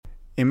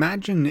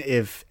Imagine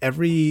if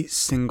every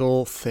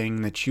single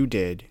thing that you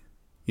did,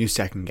 you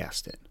second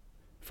guessed it.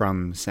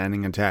 From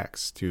sending a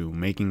text to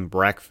making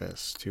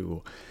breakfast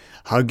to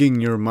hugging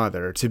your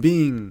mother to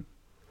being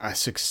a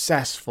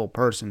successful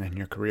person in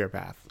your career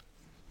path.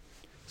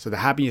 So the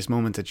happiest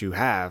moments that you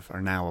have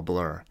are now a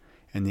blur,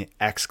 and the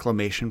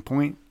exclamation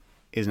point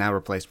is now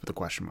replaced with a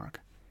question mark.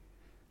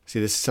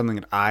 See, this is something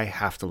that I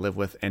have to live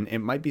with, and it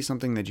might be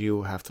something that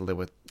you have to live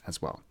with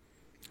as well.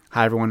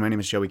 Hi everyone, my name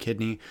is Joey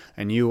Kidney,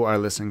 and you are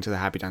listening to the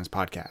Happy Times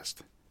Podcast.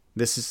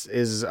 This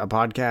is a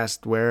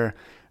podcast where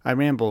I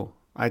ramble.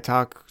 I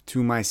talk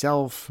to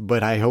myself,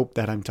 but I hope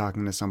that I'm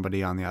talking to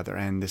somebody on the other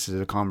end. This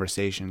is a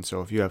conversation,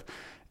 so if you have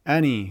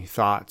any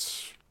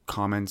thoughts,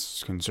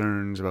 comments,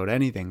 concerns about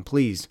anything,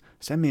 please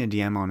send me a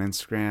DM on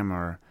Instagram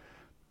or,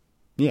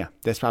 yeah,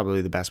 that's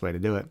probably the best way to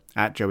do it,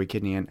 at Joey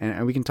Kidney,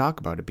 and we can talk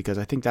about it, because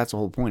I think that's the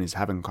whole point, is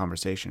having a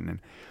conversation. And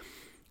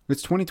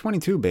it's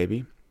 2022,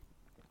 baby.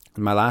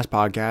 In my last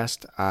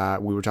podcast,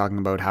 we were talking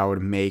about how to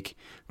make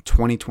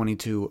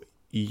 2022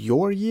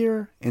 your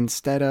year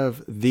instead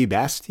of the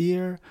best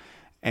year.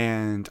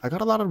 And I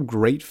got a lot of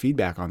great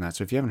feedback on that.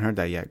 So if you haven't heard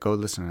that yet, go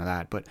listen to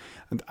that. But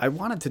I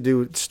wanted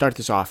to start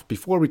this off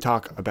before we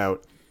talk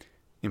about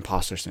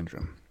Imposter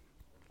Syndrome.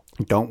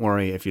 Don't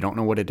worry if you don't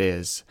know what it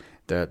is.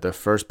 The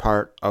first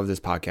part of this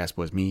podcast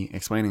was me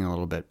explaining a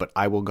little bit, but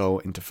I will go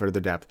into further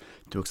depth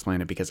to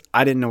explain it because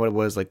I didn't know what it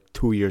was like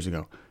 2 years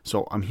ago.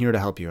 So I'm here to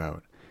help you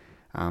out.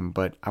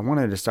 But I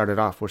wanted to start it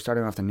off. We're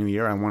starting off the new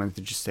year. I wanted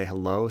to just say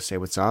hello, say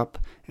what's up,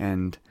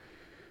 and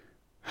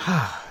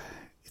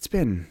it's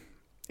been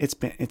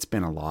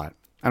a lot.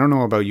 I don't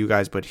know about you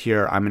guys, but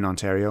here I'm in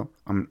Ontario.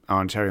 I'm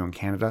Ontario in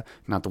Canada,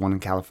 not the one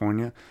in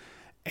California,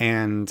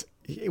 and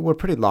we're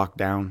pretty locked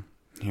down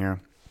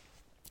here.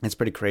 It's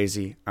pretty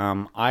crazy.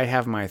 I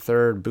have my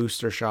third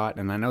booster shot,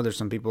 and I know there's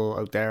some people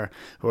out there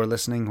who are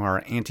listening who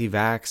are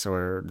anti-vax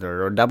or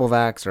they're double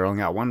vax or only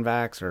got one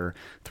vax or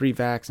three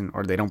vax,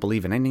 or they don't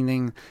believe in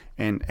anything.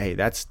 And hey,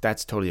 that's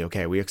totally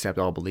okay. We accept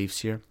all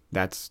beliefs here.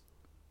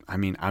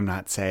 I'm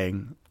not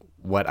saying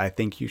what I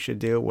think you should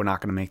do. We're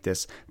not going to make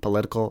this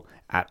political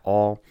at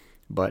all.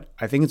 But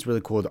I think it's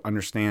really cool to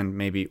understand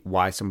maybe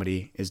why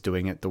somebody is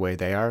doing it the way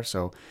they are.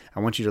 So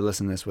I want you to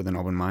listen to this with an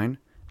open mind.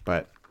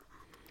 But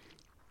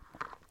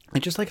I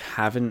just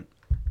haven't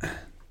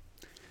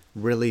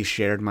really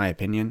shared my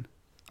opinion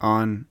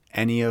on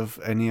any of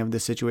the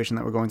situation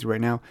that we're going through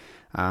right now.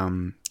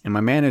 And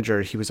my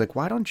manager, he was like,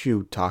 "Why don't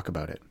you talk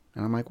about it?"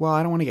 And I'm like, "Well,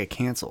 I don't want to get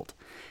canceled."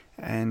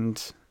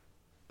 And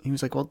he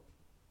was like, "Well,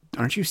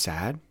 aren't you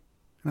sad?"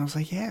 And I was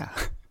like, "Yeah,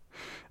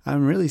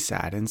 I'm really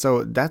sad." And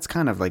so that's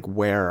kind of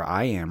where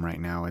I am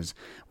right now, is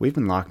we've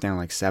been locked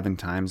down 7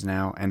 times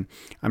now. And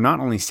I'm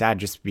not only sad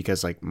just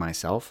because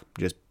myself,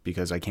 just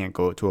because I can't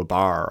go to a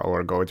bar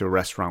or go to a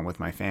restaurant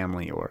with my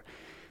family or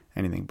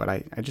anything, but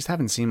I just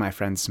haven't seen my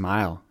friends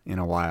smile in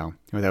a while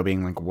without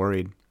being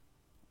worried.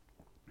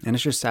 And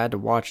it's just sad to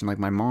watch. And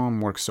my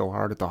mom works so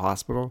hard at the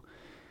hospital,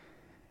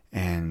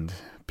 and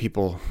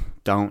people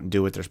don't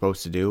do what they're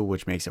supposed to do,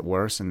 which makes it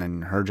worse. And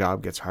then her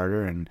job gets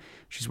harder, and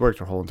she's worked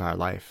her whole entire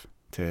life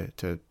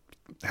to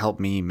help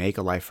me make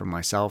a life for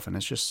myself. And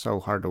it's just so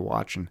hard to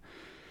watch.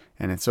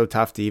 And it's so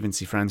tough to even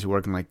see friends who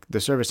work in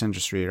the service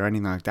industry or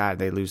anything like that.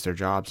 They lose their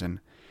jobs.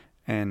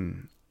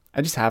 And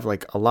I just have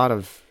a lot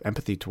of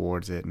empathy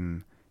towards it.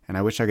 And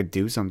I wish I could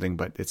do something,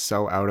 but it's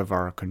so out of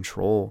our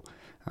control.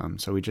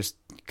 So we just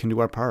can do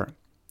our part.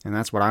 And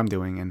that's what I'm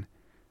doing. And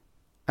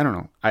I don't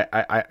know.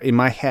 I in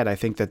my head, I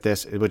think that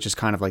this, which is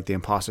kind of the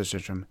imposter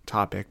syndrome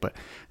topic, but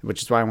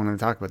which is why I wanted to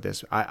talk about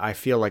this. I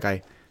feel like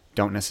I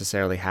don't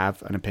necessarily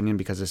have an opinion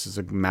because this is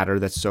a matter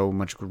that's so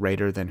much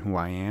greater than who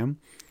I am.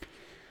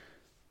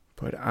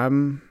 But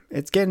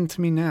it's getting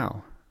to me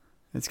now.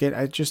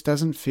 It just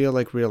doesn't feel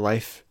like real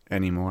life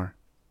anymore,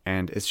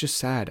 and it's just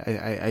sad.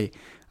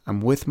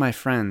 I'm with my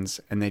friends,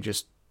 and they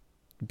just,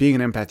 being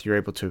an empath, you're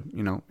able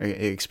to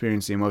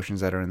experience the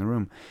emotions that are in the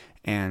room,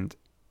 and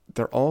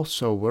they're all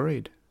so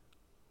worried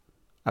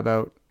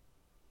about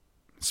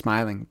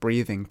smiling,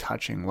 breathing,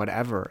 touching,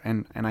 whatever,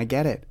 and I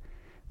get it,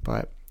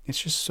 but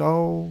it's just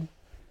so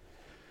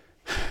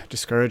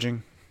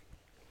discouraging.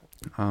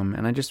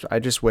 And I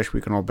just wish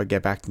we can all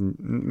get back to,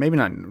 maybe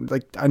not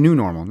a new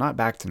normal, not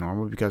back to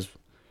normal, because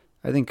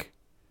I think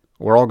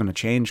we're all going to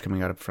change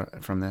coming out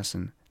from this,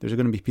 and there's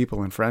going to be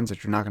people and friends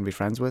that you're not going to be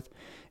friends with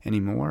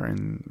anymore,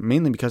 and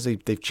mainly because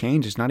they've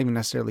changed. It's not even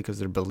necessarily because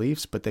of their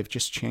beliefs, but they've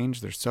just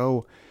changed.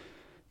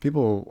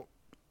 People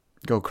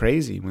go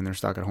crazy when they're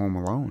stuck at home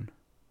alone,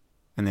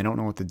 and they don't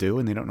know what to do,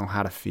 and they don't know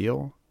how to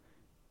feel.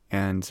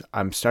 And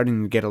I'm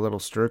starting to get a little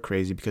stir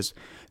crazy because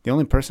the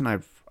only person I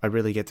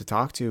really get to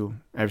talk to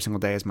every single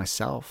day is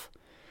myself.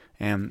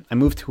 And I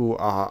moved to,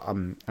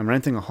 I'm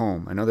renting a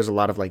home. I know there's a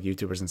lot of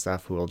YouTubers and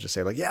stuff who will just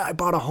say yeah, I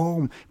bought a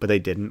home, but they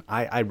didn't.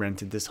 I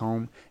rented this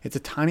home. It's a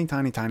tiny,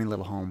 tiny, tiny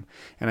little home.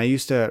 And I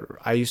used to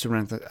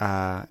rent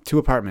 2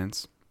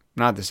 apartments,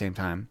 not at the same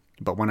time,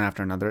 but one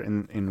after another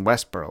in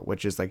Westboro,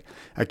 which is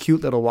a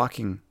cute little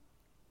walking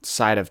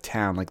side of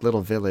town, like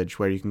little village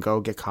where you can go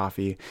get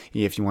coffee.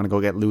 If you want to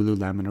go get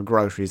Lululemon or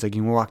groceries, like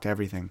you can walk to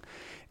everything.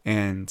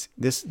 And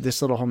this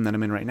little home that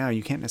I'm in right now,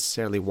 you can't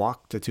necessarily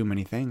walk to too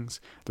many things.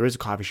 There is a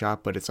coffee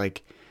shop, but it's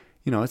like,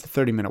 it's a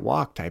 30-minute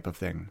walk type of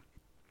thing.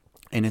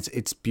 And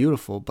it's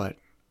beautiful, but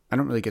I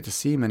don't really get to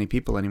see many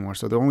people anymore.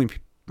 So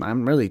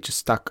I'm really just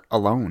stuck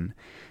alone.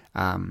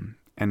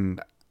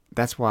 And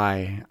that's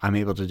why I'm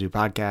able to do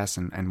podcasts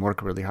and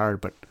work really hard.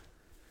 But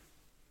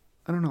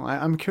I don't know.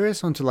 I'm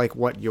curious onto like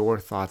what your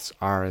thoughts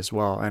are as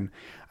well. And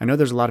I know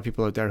there's a lot of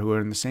people out there who are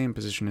in the same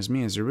position as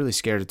me, as they're really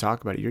scared to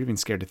talk about it. You're even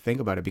scared to think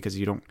about it because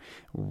you don't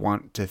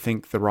want to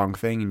think the wrong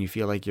thing, and you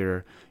feel like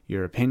your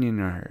opinion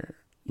or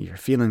your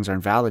feelings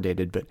aren't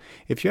validated. But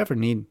if you ever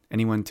need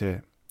anyone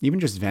to even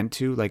just vent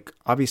to, like,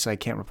 obviously I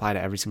can't reply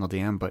to every single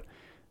DM, but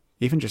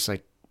even just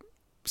like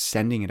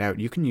sending it out,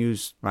 you can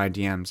use my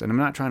DMs. And I'm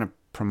not trying to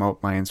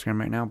promote my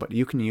Instagram right now, but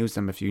you can use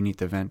them if you need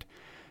to vent,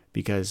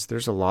 because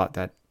there's a lot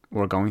that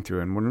we're going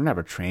through and we're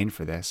never trained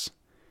for this.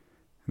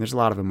 And there's a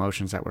lot of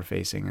emotions that we're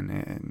facing,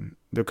 and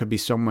there could be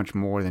so much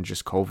more than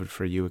just COVID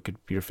for you.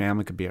 Your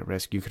family could be at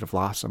risk. You could have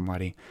lost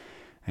somebody,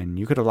 and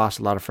you could have lost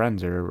a lot of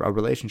friends or a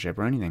relationship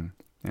or anything.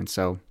 And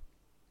so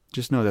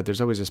just know that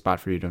there's always a spot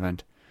for you to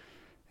vent.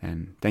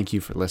 And thank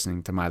you for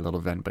listening to my little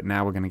vent. But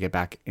now we're going to get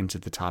back into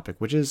the topic,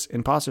 which is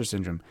imposter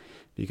syndrome.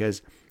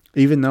 Because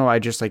even though I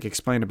just like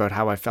explained about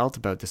how I felt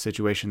about the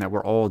situation that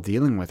we're all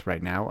dealing with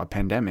right now, a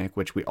pandemic,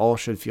 which we all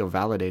should feel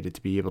validated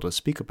to be able to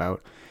speak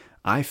about,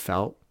 I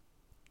felt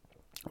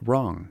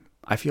wrong.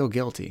 I feel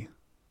guilty.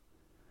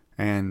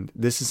 And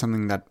this is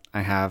something that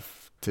I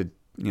have to,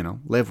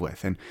 live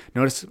with. And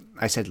notice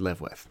I said live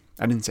with.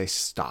 I didn't say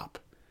stop.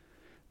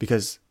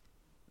 Because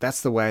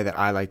that's the way that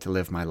I like to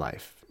live my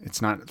life.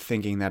 It's not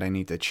thinking that I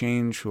need to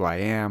change who I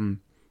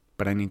am,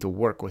 but I need to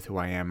work with who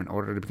I am in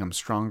order to become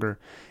stronger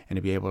and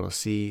to be able to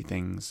see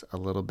things a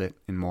little bit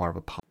in more of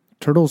a positive.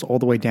 Turtles All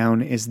the Way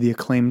Down is the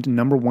acclaimed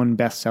 #1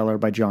 bestseller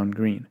by John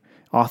Green,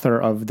 author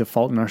of The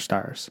Fault in Our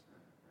Stars.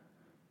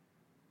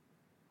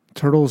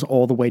 Turtles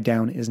All the Way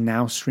Down is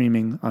now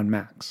streaming on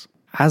Max.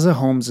 Asa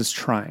Holmes is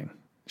trying.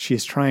 She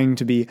is trying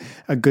to be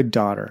a good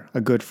daughter,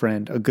 a good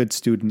friend, a good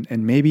student,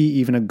 and maybe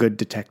even a good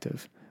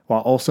detective, while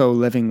also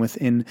living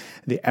within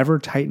the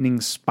ever-tightening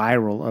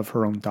spiral of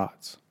her own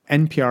thoughts.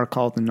 NPR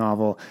called the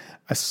novel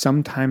a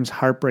sometimes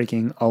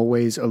heartbreaking,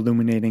 always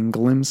illuminating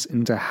glimpse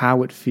into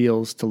how it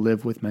feels to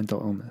live with mental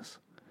illness.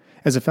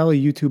 As a fellow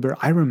YouTuber,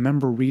 I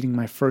remember reading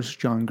my first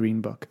John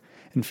Green book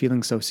and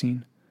feeling so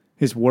seen.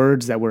 His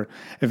words that were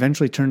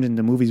eventually turned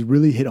into movies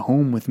really hit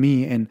home with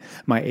me and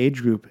my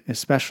age group,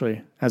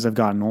 especially as I've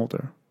gotten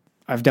older.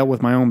 I've dealt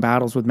with my own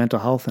battles with mental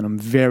health, and I'm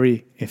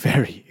very,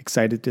 very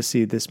excited to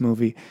see this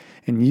movie.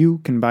 And you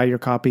can buy your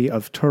copy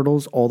of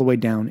Turtles All the Way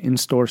Down in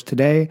stores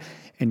today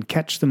and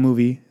catch the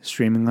movie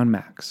streaming on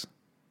Max.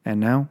 And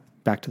now,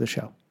 back to the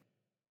show.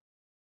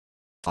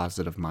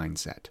 Positive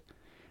mindset.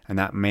 And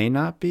that may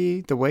not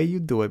be the way you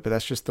do it, but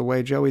that's just the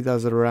way Joey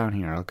does it around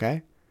here,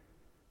 okay?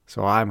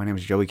 So my name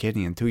is Joey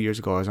Kidney, and 2 years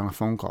ago I was on a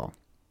phone call,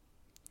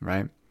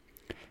 right?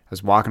 I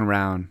was walking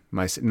around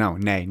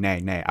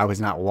I was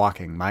not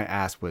walking. My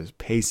ass was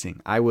pacing.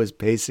 I was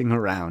pacing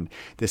around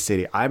the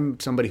city. I'm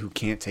somebody who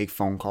can't take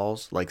phone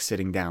calls like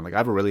sitting down. Like I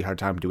have a really hard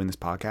time doing this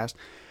podcast.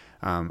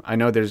 I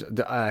know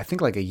I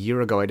think like a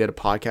year ago I did a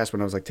podcast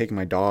when I was like taking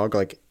my dog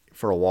like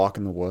for a walk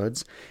in the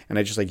woods, and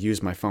I just like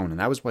used my phone, and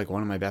that was like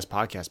one of my best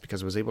podcasts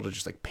because I was able to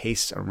just like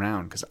pace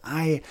around because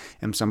I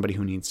am somebody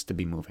who needs to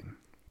be moving.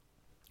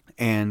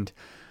 And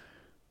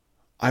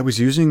I was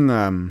using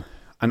an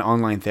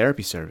online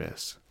therapy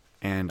service.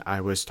 And I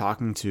was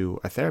talking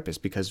to a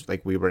therapist because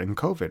like we were in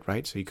COVID,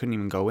 right? So you couldn't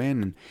even go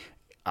in,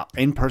 and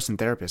in-person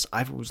therapist.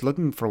 I was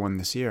looking for one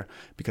this year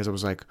because I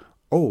was like,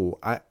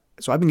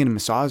 so I've been getting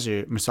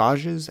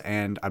massages,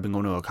 and I've been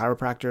going to a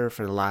chiropractor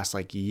for the last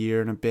like year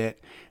and a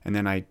bit. And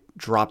then I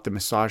dropped the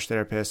massage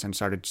therapist and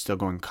started still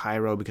going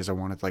chiro because I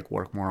wanted to like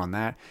work more on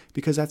that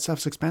because that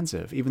stuff's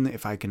expensive. Even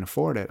if I can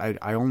afford it,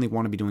 I only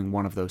want to be doing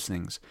one of those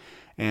things.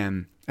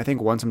 And I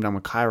think once I'm done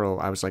with chiro,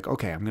 I was like,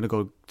 okay, I'm going to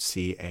go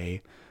see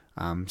a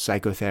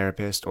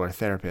psychotherapist or a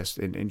therapist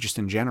and just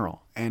in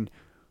general. And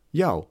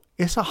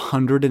it's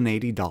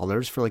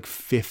 $180 for like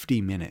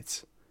 50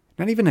 minutes,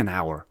 not even an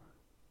hour,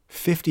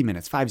 50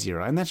 minutes, 50.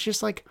 And that's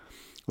just like,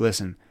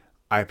 listen,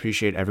 I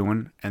appreciate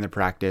everyone and their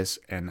practice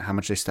and how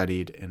much they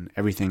studied and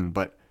everything,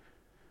 but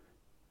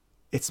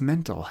it's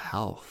mental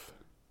health.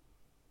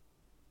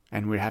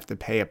 And we have to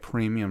pay a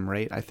premium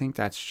rate. I think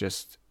that's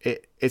just,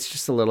 it's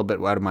just a little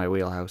bit out of my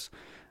wheelhouse.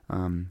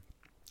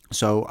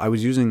 So I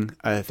was using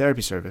a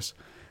therapy service,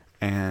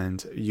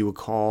 and you would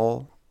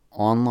call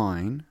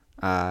online,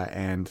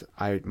 and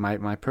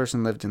my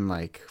person lived in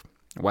like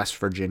West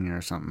Virginia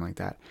or something like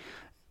that.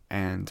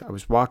 And I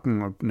was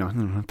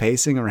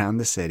pacing around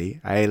the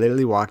city. I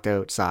literally walked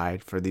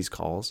outside for these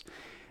calls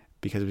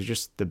because it was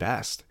just the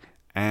best.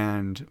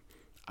 And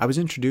I was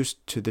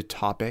introduced to the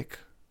topic,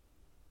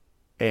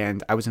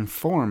 and I was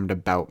informed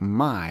about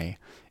my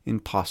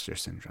imposter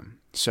syndrome.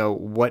 So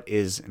what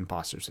is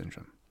imposter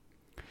syndrome?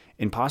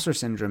 Imposter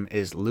syndrome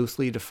is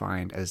loosely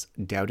defined as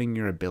doubting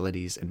your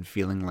abilities and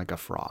feeling like a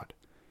fraud.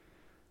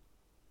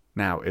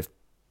 Now, if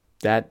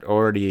that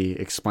already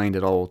explained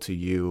it all to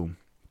you,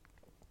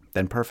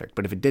 then perfect.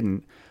 But if it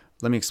didn't,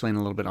 let me explain a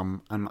little bit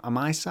on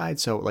my side.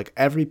 So, like,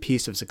 every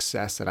piece of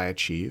success that I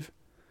achieve,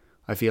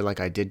 I feel like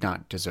I did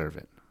not deserve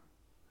it.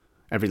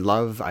 Every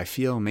love I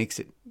feel makes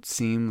it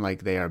seem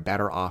like they are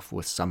better off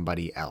with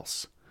somebody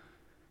else.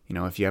 You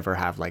know, if you ever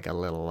have like a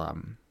little,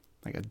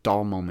 like a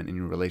dull moment in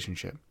your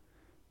relationship,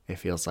 it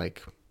feels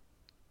like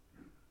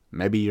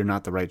maybe you're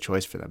not the right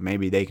choice for them.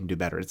 Maybe they can do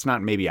better. It's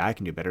not maybe I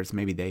can do better. It's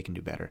maybe they can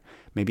do better.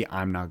 Maybe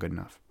I'm not good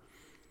enough.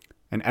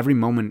 And every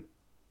moment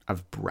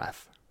of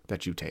breath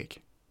that you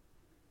take,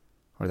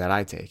 or that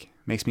I take,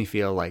 makes me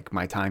feel like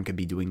my time could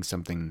be doing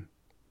something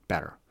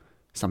better,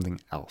 something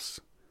else.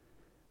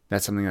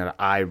 That's something that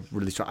I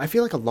really struggle. I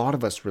feel like a lot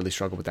of us really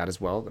struggle with that as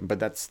well, but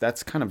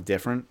that's kind of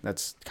different.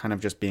 That's kind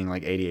of just being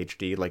like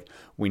ADHD. Like,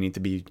 we need to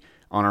be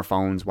on our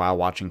phones while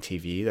watching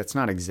TV. That's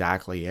not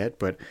exactly it,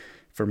 but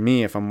for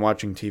me, if I'm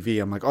watching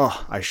TV, I'm like,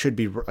 oh, I should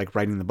be like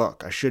writing the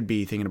book. I should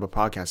be thinking about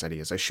podcast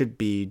ideas. I should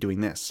be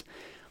doing this,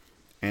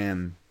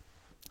 and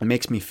it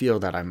makes me feel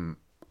that I'm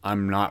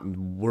not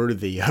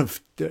worthy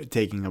of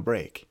taking a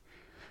break.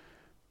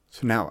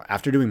 So now,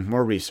 after doing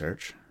more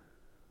research,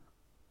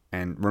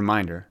 and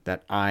reminder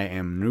that I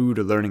am new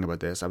to learning about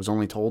this. I was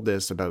only told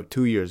this about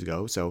 2 years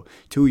ago, so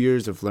 2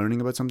 years of learning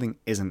about something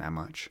isn't that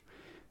much.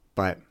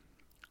 But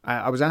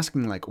I was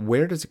asking, like,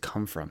 where does it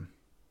come from?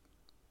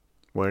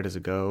 Where does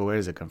it go? Where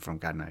does it come from,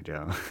 God Night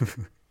Joe?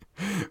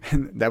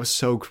 And that was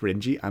so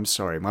cringy. I'm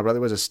sorry. My brother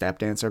was a step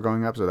dancer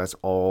growing up, so that's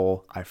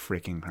all I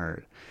freaking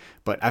heard.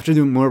 But after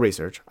doing more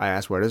research, I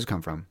asked, where does it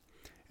come from?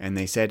 And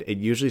they said it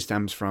usually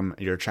stems from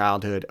your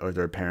childhood or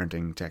their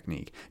parenting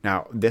technique.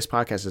 Now, this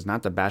podcast is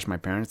not to bash my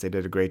parents. They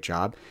did a great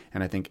job.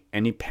 And I think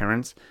any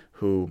parents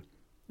who,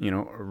 you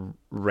know,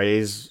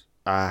 raise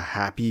a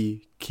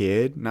happy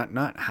kid,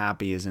 not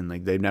happy as in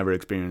like they've never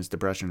experienced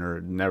depression or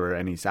never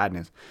any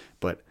sadness,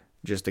 but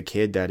just a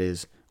kid that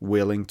is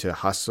willing to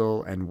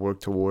hustle and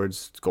work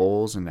towards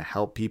goals and to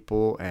help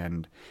people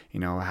and, you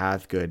know,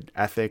 have good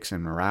ethics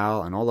and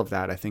morale and all of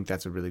that. I think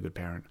that's a really good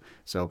parent.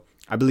 So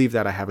I believe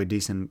that I have a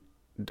decent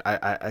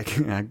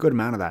a good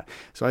amount of that.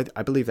 So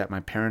I believe that my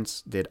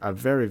parents did a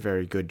very,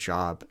 very good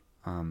job.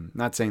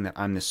 Not saying that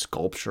I'm the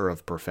sculpture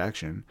of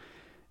perfection,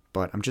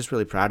 but I'm just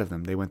really proud of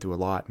them. They went through a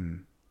lot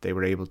and they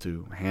were able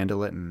to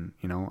handle it. And,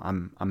 you know,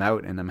 I'm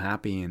out and I'm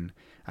happy and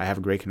I have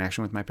a great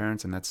connection with my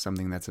parents, and that's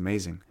something that's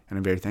amazing. And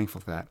I'm very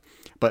thankful for that.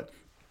 But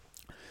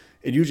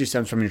it usually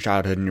stems from your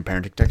childhood and your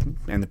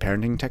the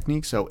parenting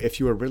technique. So if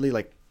you were really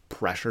like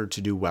pressured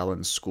to do well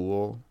in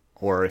school,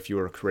 or if you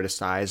were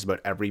criticized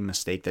about every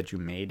mistake that you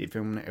made, if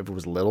it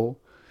was little,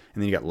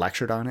 and then you got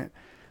lectured on it,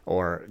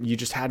 or you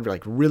just had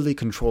like really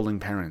controlling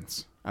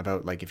parents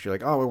about like, if you're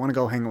like, oh, I want to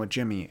go hang out with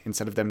Jimmy,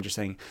 instead of them just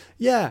saying,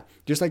 yeah,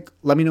 just like,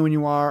 let me know when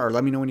you are, or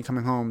let me know when you're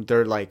coming home.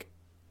 They're like,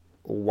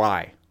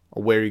 why?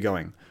 Where are you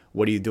going?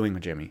 What are you doing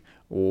with Jimmy?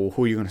 Who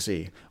are you going to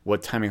see?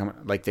 What time are you coming?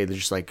 Like, they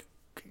just like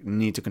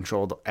need to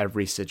control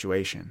every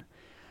situation.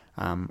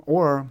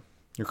 Or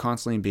you're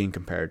constantly being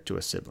compared to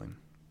a sibling.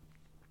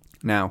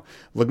 Now,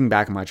 looking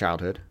back at my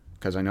childhood,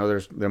 because I know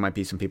there might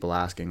be some people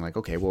asking, like,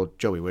 okay, well,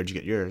 Joey, where'd you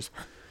get yours?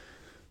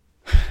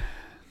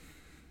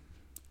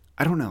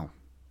 I don't know.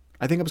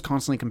 I think I was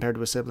constantly compared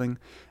to a sibling,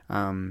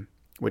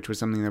 which was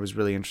something that was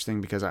really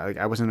interesting because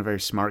I wasn't a very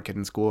smart kid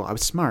in school. I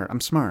was smart.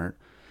 I'm smart.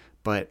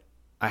 But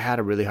I had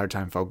a really hard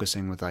time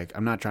focusing with, like,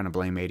 I'm not trying to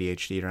blame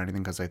ADHD or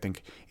anything, because I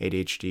think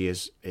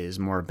ADHD is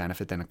more a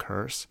benefit than a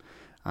curse.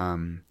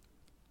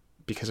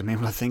 Because I'm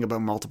able to think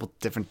about multiple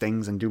different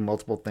things and do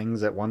multiple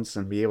things at once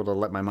and be able to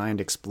let my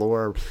mind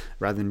explore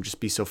rather than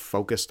just be so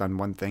focused on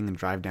one thing and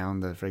drive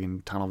down the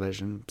friggin' tunnel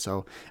vision.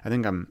 So I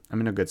think I'm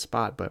in a good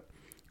spot, but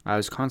I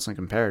was constantly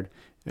compared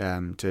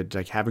to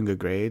like having good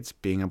grades,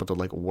 being able to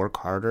like work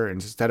harder,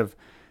 and instead of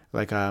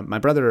like my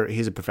brother,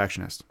 he's a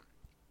perfectionist,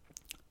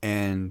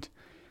 and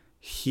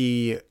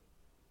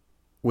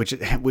which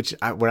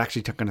we're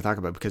actually going to talk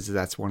about because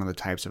that's one of the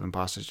types of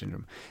imposter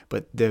syndrome.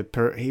 But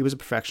he was a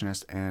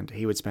perfectionist, and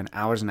he would spend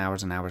hours and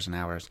hours and hours and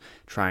hours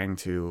trying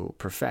to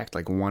perfect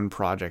like one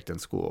project in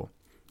school.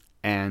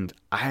 And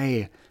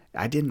I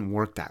didn't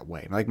work that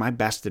way. Like, my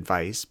best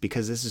advice,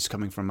 because this is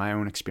coming from my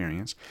own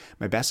experience,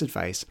 my best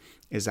advice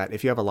is that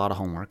if you have a lot of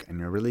homework and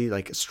you're really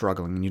like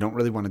struggling and you don't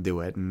really want to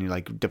do it and you're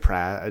like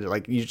depressed,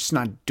 like you're just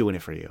not doing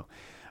it for you,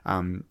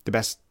 the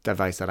best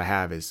advice that I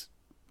have is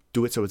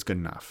do it so it's good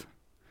enough.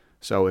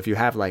 So if you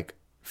have like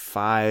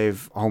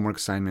 5 homework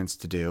assignments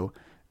to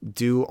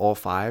do all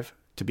 5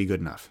 to be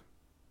good enough.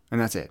 And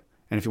that's it.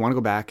 And if you want to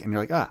go back and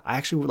you're like, I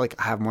actually would like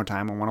have more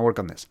time, I want to work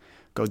on this,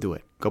 go do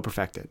it. Go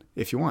perfect it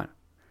if you want.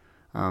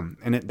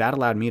 And that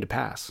allowed me to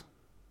pass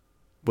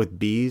with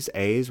B's,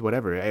 A's,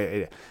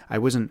 whatever. I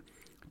wasn't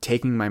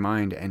taking my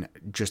mind and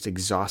just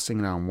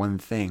exhausting it on one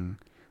thing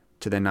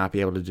to then not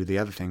be able to do the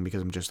other thing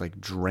because I'm just like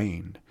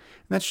drained.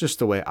 And that's just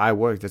the way I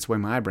worked. That's the way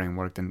my brain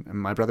worked. And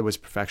my brother was a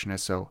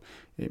perfectionist, so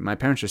my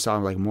parents just saw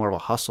like more of a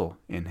hustle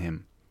in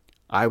him.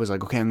 I was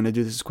like, okay, I'm going to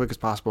do this as quick as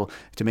possible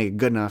to make it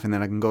good enough, and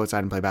then I can go outside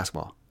and play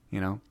basketball,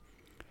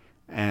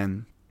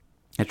 And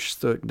it's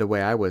just the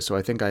way I was. So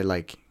I think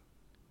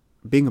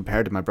being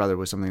compared to my brother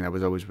was something that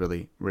was always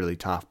really, really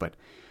tough.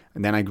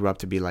 And then I grew up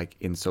to be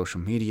in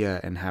social media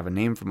and have a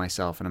name for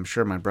myself. And I'm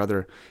sure my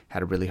brother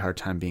had a really hard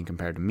time being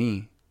compared to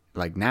me,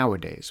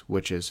 nowadays,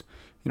 which is,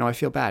 I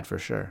feel bad for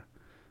sure.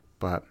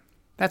 But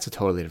that's a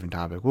totally different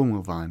topic. We'll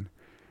move on.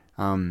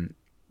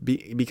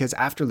 Because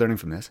after learning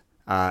from this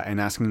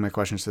and asking my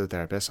questions to the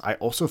therapist, I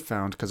also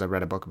found, because I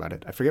read a book about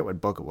it, I forget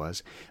what book it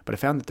was, but I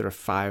found that there are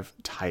 5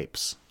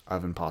 types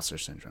of imposter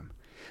syndrome.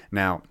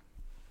 Now,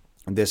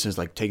 this is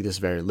take this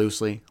very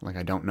loosely.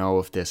 I don't know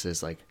if this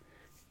is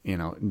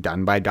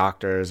done by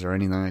doctors or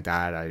anything like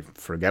that. I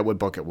forget what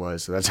book it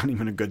was, so that's not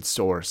even a good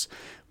source.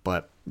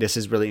 But this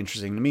is really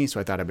interesting to me, so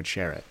I thought I would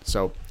share it.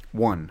 So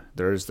 1,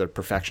 there's the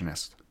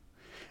perfectionist.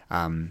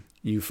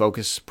 You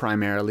focus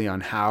primarily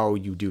on how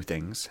you do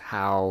things,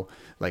 how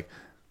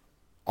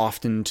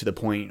often to the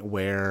point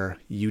where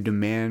you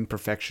demand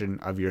perfection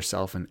of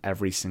yourself in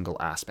every single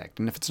aspect.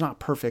 And if it's not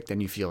perfect,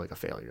 then you feel like a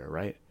failure,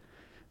 right?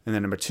 And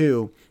then number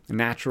 2,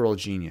 natural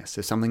genius.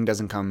 If something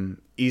doesn't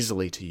come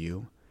easily to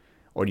you,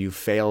 or you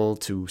fail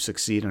to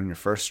succeed on your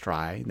first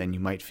try, then you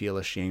might feel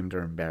ashamed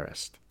or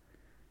embarrassed.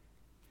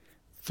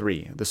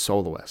 3, the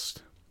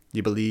soloist.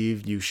 You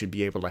believe you should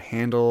be able to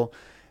handle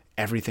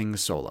everything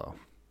solo.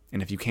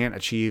 And if you can't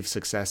achieve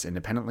success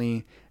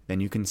independently, then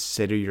you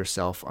consider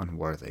yourself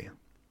unworthy.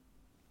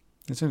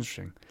 It's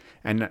interesting.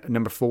 And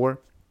number 4,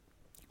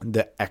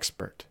 the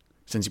expert.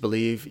 Since you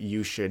believe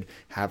you should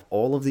have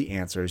all of the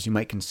answers, you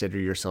might consider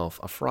yourself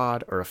a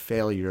fraud or a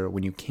failure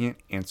when you can't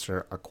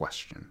answer a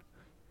question.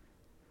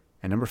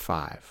 And number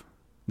 5,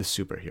 the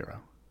superhero.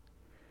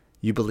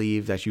 You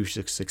believe that you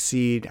should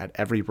succeed at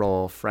every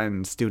role,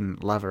 friend,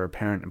 student, lover,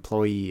 parent,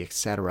 employee,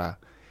 etc.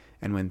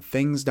 And when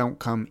things don't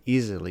come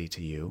easily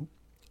to you,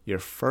 your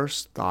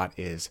first thought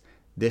is,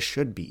 this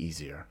should be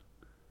easier.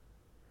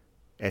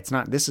 It's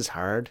not, this is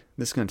hard,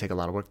 this is going to take a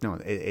lot of work. No,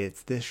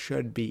 it's this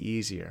should be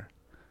easier.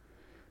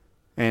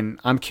 And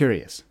I'm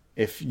curious,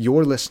 if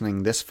you're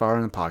listening this far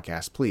in the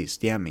podcast, please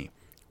DM me.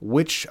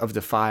 Which of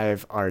the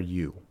 5 are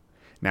you?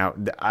 Now,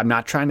 I'm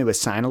not trying to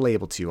assign a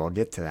label to you. I'll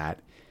get to that.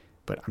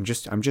 But I'm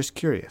just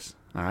curious.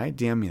 All right?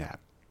 DM me that.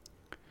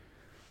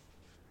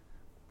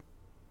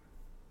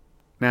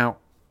 Now,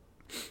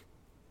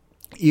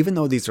 even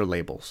though these are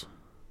labels,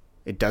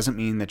 it doesn't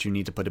mean that you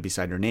need to put it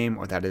beside your name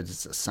or that it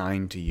is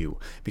assigned to you.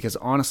 Because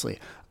honestly,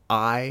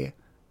 I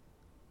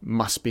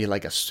must be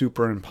a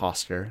super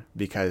imposter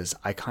because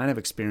I kind of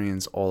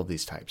experience all of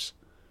these types.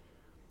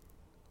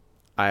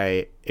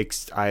 I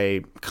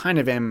kind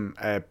of am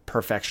a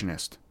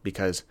perfectionist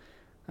because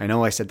I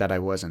know I said that I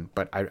wasn't,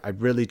 but I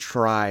really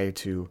try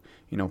to,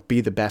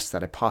 be the best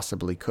that I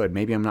possibly could.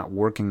 Maybe I'm not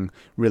working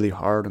really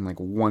hard on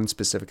one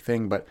specific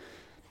thing, but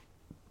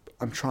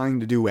I'm trying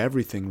to do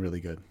everything really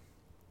good.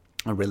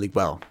 Or really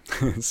well.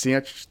 See,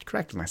 I just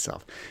corrected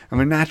myself. I'm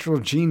a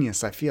natural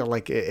genius. I feel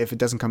like if it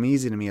doesn't come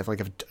easy to me, if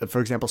for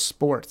example,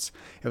 sports,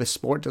 if a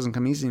sport doesn't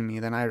come easy to me,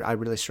 then I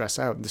really stress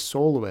out. The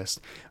soloist,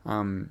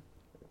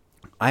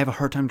 I have a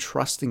hard time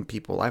trusting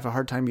people. I have a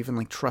hard time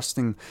even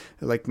trusting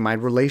my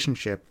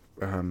relationship.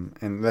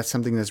 And that's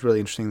something that's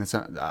really interesting.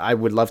 I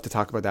would love to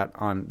talk about that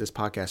on this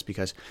podcast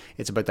because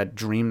it's about that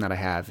dream that I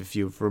have. If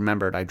you've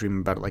remembered, I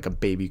dream about a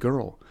baby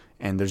girl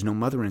and there's no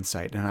mother in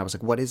sight. And I was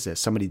like, what is this?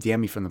 Somebody DM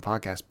me from the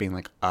podcast being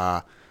like,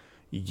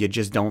 you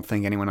just don't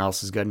think anyone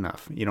else is good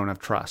enough. You don't have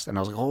trust. And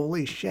I was like,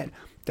 holy shit.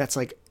 That's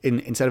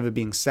instead of it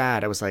being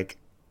sad, I was like,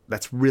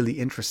 that's really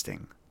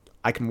interesting.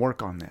 I can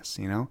work on this,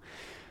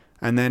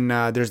 And then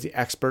there's the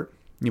expert.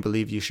 You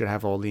believe you should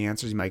have all the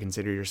answers. You might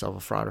consider yourself a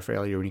fraud or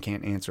failure when you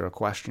can't answer a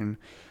question.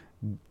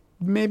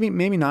 Maybe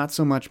not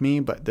so much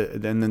me, but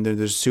then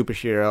there's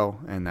superhero,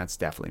 and that's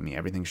definitely me.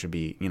 Everything should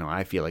be,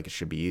 I feel like it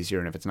should be easier,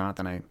 and if it's not,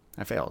 then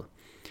I failed.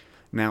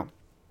 Now,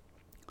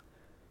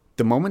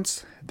 the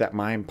moments that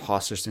my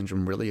imposter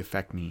syndrome really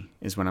affect me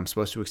is when I'm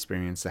supposed to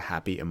experience the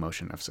happy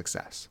emotion of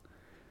success.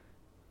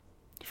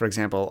 For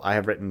example, I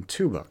have written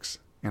 2 books,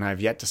 and I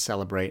have yet to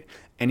celebrate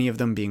any of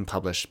them being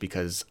published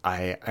because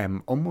I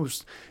am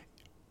almost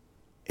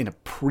in a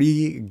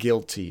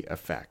pre-guilty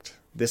effect.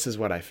 This is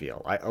what I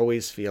feel. I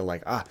always feel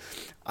like,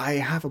 I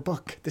have a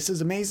book. This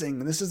is amazing.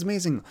 This is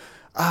amazing.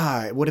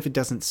 What if it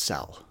doesn't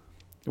sell?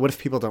 What if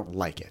people don't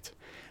like it?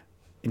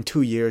 In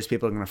 2 years,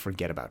 people are going to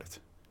forget about it.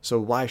 So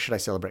why should I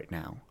celebrate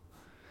now?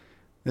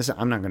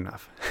 I'm not good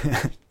enough.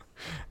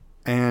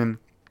 And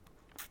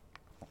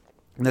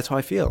that's how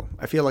I feel.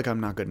 I feel like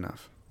I'm not good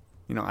enough.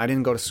 I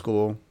didn't go to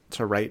school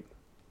to write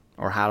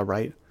or how to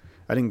write.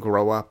 I didn't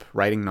grow up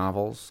writing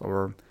novels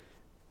or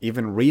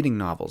even reading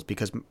novels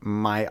because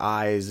my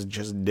eyes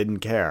just didn't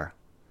care.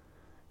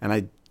 And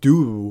I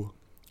do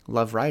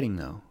love writing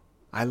though.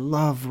 I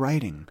love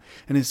writing,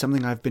 and it's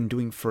something I've been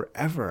doing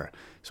forever.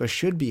 So I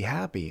should be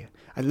happy.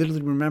 I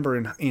literally remember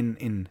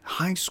in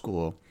high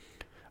school,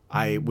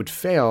 I would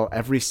fail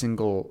every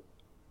single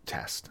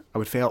test. I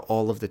would fail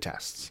all of the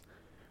tests.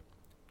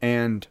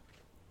 And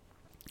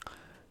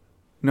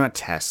not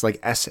tests, like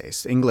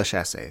essays, English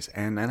essays.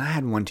 And I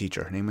had one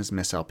teacher, her name was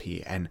Miss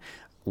LP. And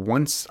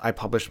once I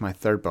published my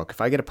third book,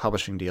 if I get a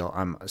publishing deal,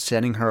 I'm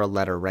sending her a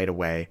letter right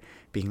away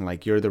being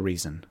like, you're the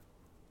reason.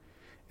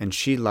 And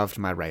she loved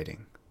my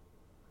writing.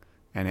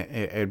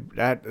 And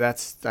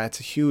that's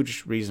a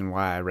huge reason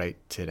why I write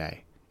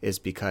today, is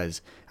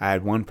because I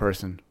had one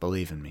person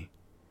believe in me.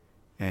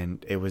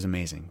 And it was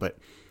amazing. But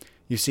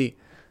you see,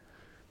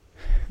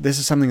 this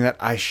is something that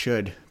I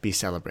should be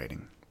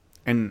celebrating.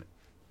 And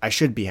I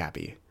should be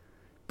happy.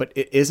 But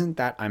it isn't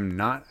that I'm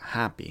not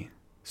happy.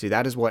 See,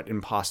 that is what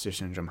imposter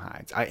syndrome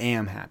hides. I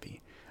am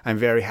happy. I'm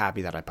very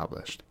happy that I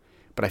published.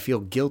 But I feel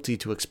guilty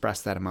to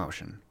express that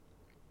emotion.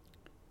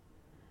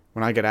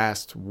 When I get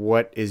asked,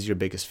 what is your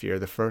biggest fear?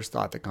 The first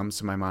thought that comes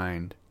to my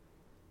mind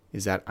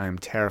is that I'm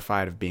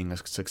terrified of being a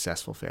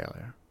successful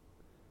failure.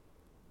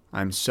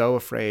 I'm so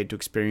afraid to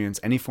experience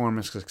any form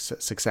of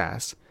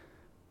success.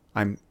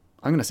 I'm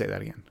going to say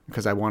that again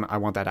because I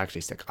want that to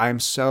actually stick. I am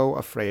so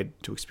afraid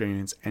to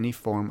experience any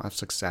form of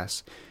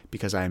success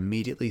because I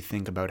immediately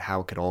think about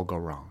how it could all go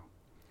wrong.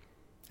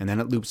 And then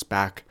it loops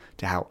back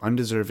to how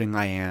undeserving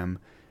I am,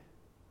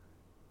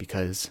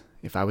 because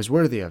if I was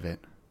worthy of it,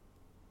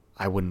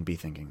 I wouldn't be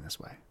thinking this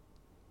way.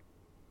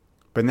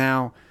 But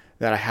now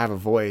that I have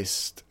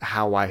voiced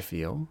how I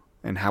feel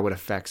and how it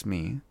affects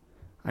me,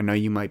 I know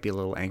you might be a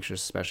little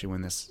anxious, especially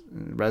when this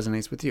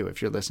resonates with you.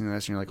 If you're listening to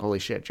this and you're like, holy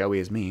shit, Joey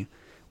is me.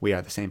 We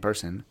are the same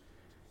person.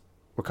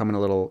 We're coming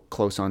a little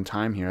close on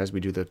time here as we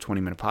do the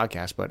 20-minute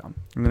podcast, but I'm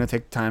going to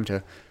take the time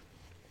to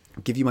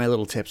give you my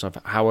little tips of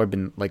how I've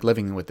been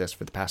living with this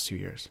for the past 2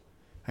 years.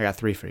 I got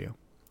 3 for you.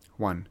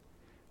 1,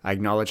 I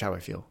acknowledge how I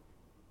feel.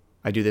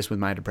 I do this with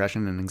my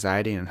depression and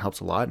anxiety, and it helps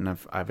a lot, and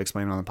I've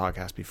explained on the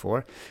podcast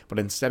before. But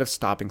instead of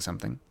stopping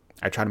something,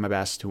 I try my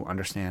best to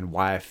understand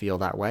why I feel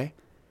that way,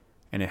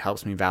 and it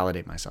helps me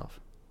validate myself.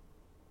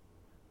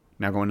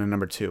 Now going to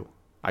number 2,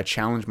 I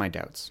challenge my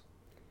doubts.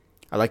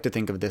 I like to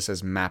think of this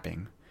as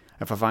mapping.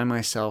 If I find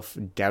myself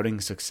doubting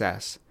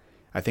success,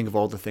 I think of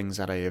all the things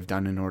that I have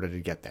done in order to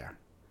get there.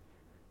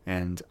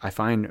 And I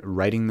find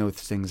writing those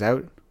things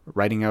out,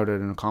 writing out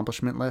an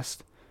accomplishment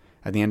list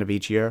at the end of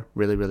each year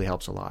really, really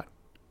helps a lot.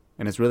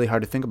 And it's really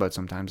hard to think about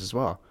sometimes as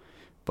well.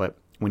 But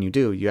when you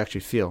do, you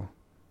actually feel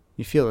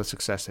the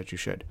success that you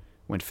should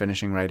when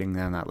finishing writing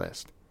down that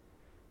list.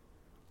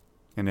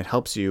 And it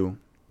helps you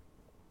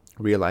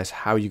realize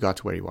how you got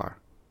to where you are,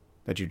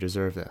 that you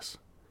deserve this.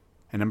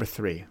 And number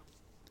 3,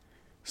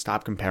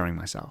 stop comparing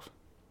myself.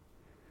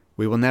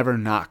 We will never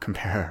not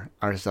compare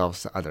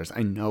ourselves to others.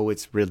 I know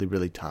it's really,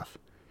 really tough.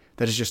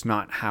 That is just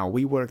not how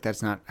we work.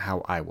 That's not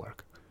how I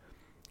work.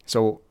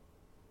 So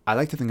I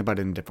like to think about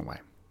it in a different way.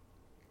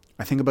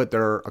 I think about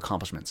their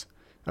accomplishments,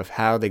 of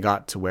how they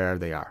got to where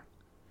they are.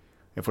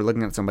 If we're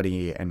looking at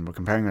somebody and we're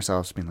comparing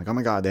ourselves, being like, oh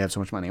my God, they have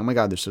so much money. Oh my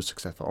God, they're so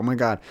successful. Oh my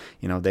God,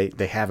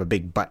 they have a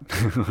big butt.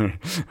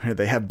 Or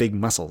they have big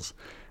muscles.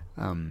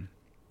 I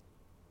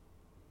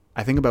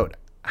think about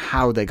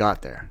how they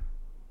got there.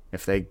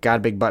 If they got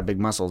a big butt, big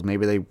muscles,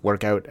 maybe they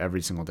work out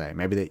every single day.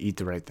 Maybe they eat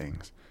the right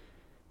things.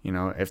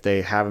 If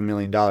they have $1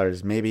 million,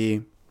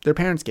 maybe their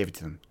parents gave it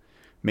to them.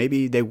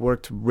 Maybe they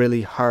worked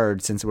really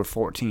hard since they were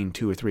 14,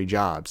 2 or 3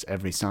 jobs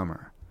every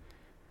summer.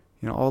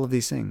 All of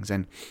these things.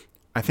 And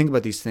I think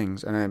about these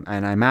things and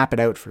I map it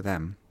out for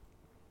them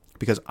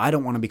because I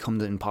don't want to become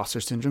the imposter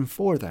syndrome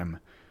for them.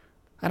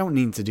 I don't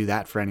need to do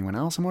that for anyone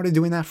else. I'm already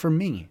doing that for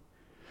me.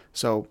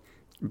 So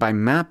by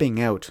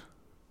mapping out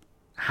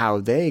how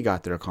they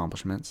got their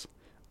accomplishments,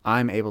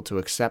 I'm able to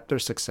accept their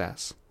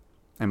success.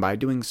 And by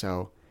doing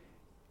so,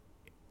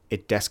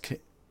 it disconnects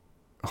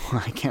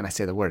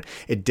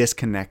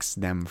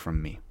them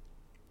from me.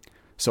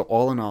 So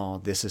all in all,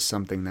 this is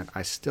something that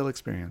I still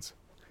experience.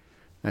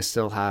 I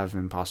still have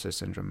imposter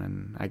syndrome,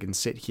 and I can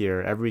sit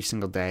here every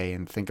single day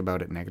and think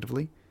about it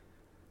negatively.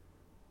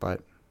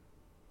 But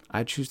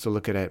I choose to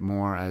look at it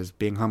more as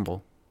being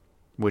humble,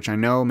 which I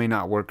know may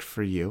not work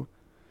for you,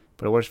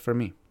 but it works for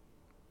me.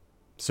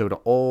 So to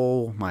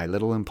all my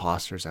little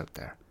imposters out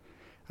there,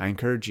 I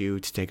encourage you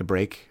to take a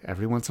break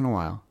every once in a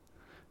while.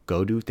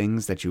 Go do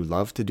things that you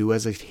love to do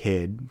as a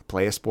kid,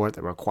 play a sport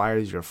that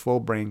requires your full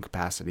brain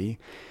capacity,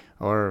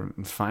 or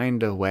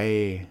find a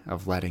way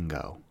of letting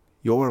go.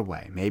 Your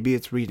way. Maybe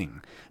it's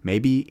reading.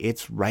 Maybe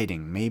it's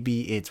writing.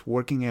 Maybe it's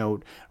working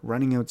out,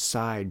 running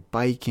outside,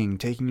 biking,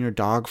 taking your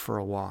dog for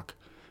a walk.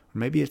 Or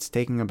maybe it's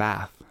taking a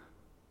bath.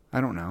 I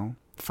don't know.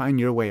 Find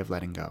your way of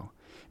letting go.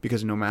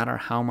 Because no matter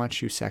how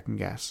much you second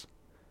guess,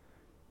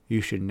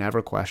 you should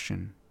never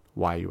question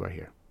why you are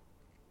here.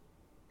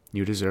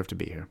 You deserve to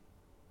be here.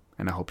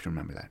 And I hope you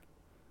remember that.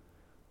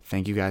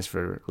 Thank you guys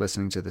for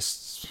listening to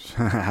this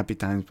Happy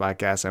Times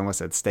podcast. I almost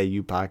said Stay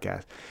You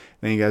podcast.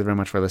 Thank you guys very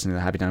much for listening to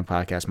the Happy Times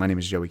podcast. My name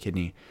is Joey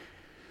Kidney.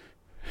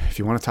 If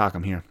you want to talk,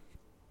 I'm here.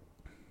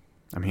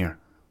 I'm here.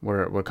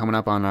 We're coming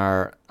up on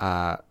our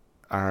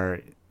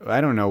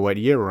I don't know what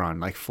year we're on,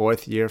 like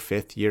 4th year,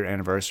 5th year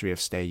anniversary of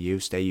Stay You.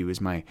 Stay You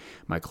is my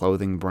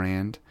clothing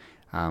brand.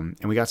 And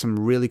we got some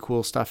really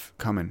cool stuff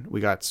coming.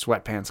 We got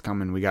sweatpants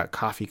coming. We got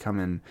coffee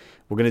coming.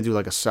 We're going to do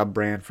like a sub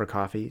brand for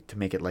coffee to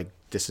make it like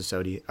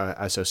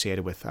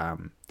associated with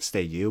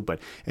Stay You, but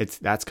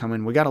that's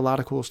coming. We got a lot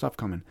of cool stuff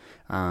coming.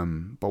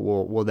 But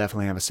we'll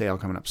definitely have a sale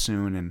coming up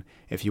soon. And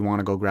if you want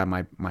to go grab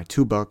my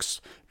 2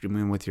 books,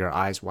 with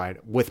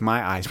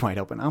my eyes wide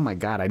open. Oh my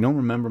God, I don't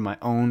remember my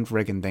own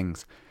friggin'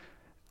 things.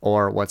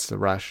 Or What's the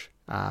Rush?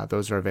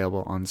 Those are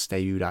available on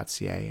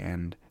stayu.ca.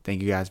 And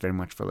thank you guys very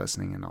much for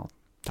listening, and I'll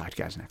talk to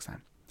you guys next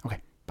time.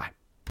 Okay, bye.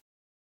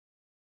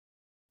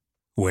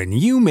 When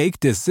you make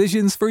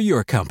decisions for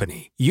your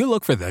company, you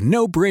look for the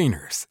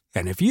no-brainers.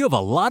 And if you have a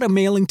lot of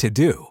mailing to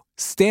do,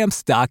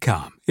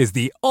 Stamps.com is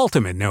the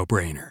ultimate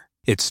no-brainer.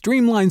 It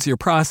streamlines your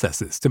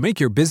processes to make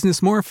your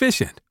business more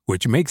efficient,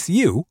 which makes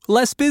you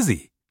less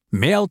busy.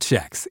 Mail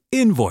checks,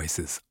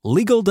 invoices,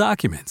 legal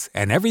documents,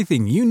 and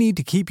everything you need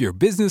to keep your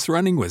business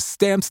running with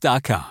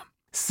Stamps.com.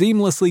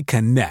 Seamlessly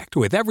connect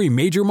with every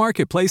major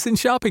marketplace and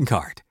shopping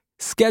cart.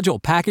 Schedule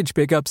package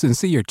pickups and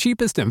see your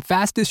cheapest and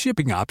fastest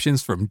shipping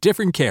options from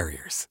different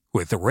carriers,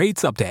 with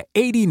rates up to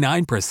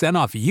 89%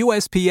 off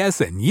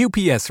USPS and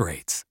UPS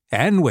rates.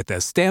 And with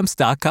the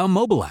Stamps.com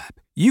mobile app,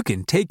 you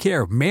can take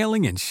care of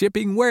mailing and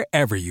shipping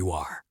wherever you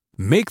are.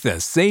 Make the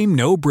same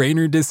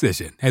no-brainer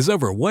decision as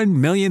over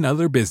 1 million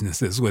other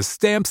businesses with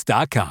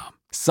Stamps.com.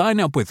 Sign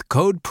up with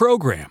code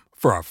PROGRAM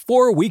for a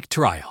 4-week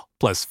trial,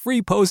 plus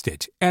free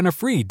postage and a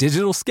free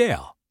digital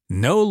scale.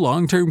 No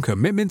long-term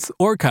commitments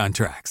or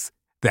contracts.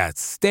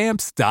 That's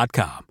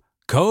Stamps.com.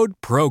 Code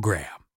PROGRAM.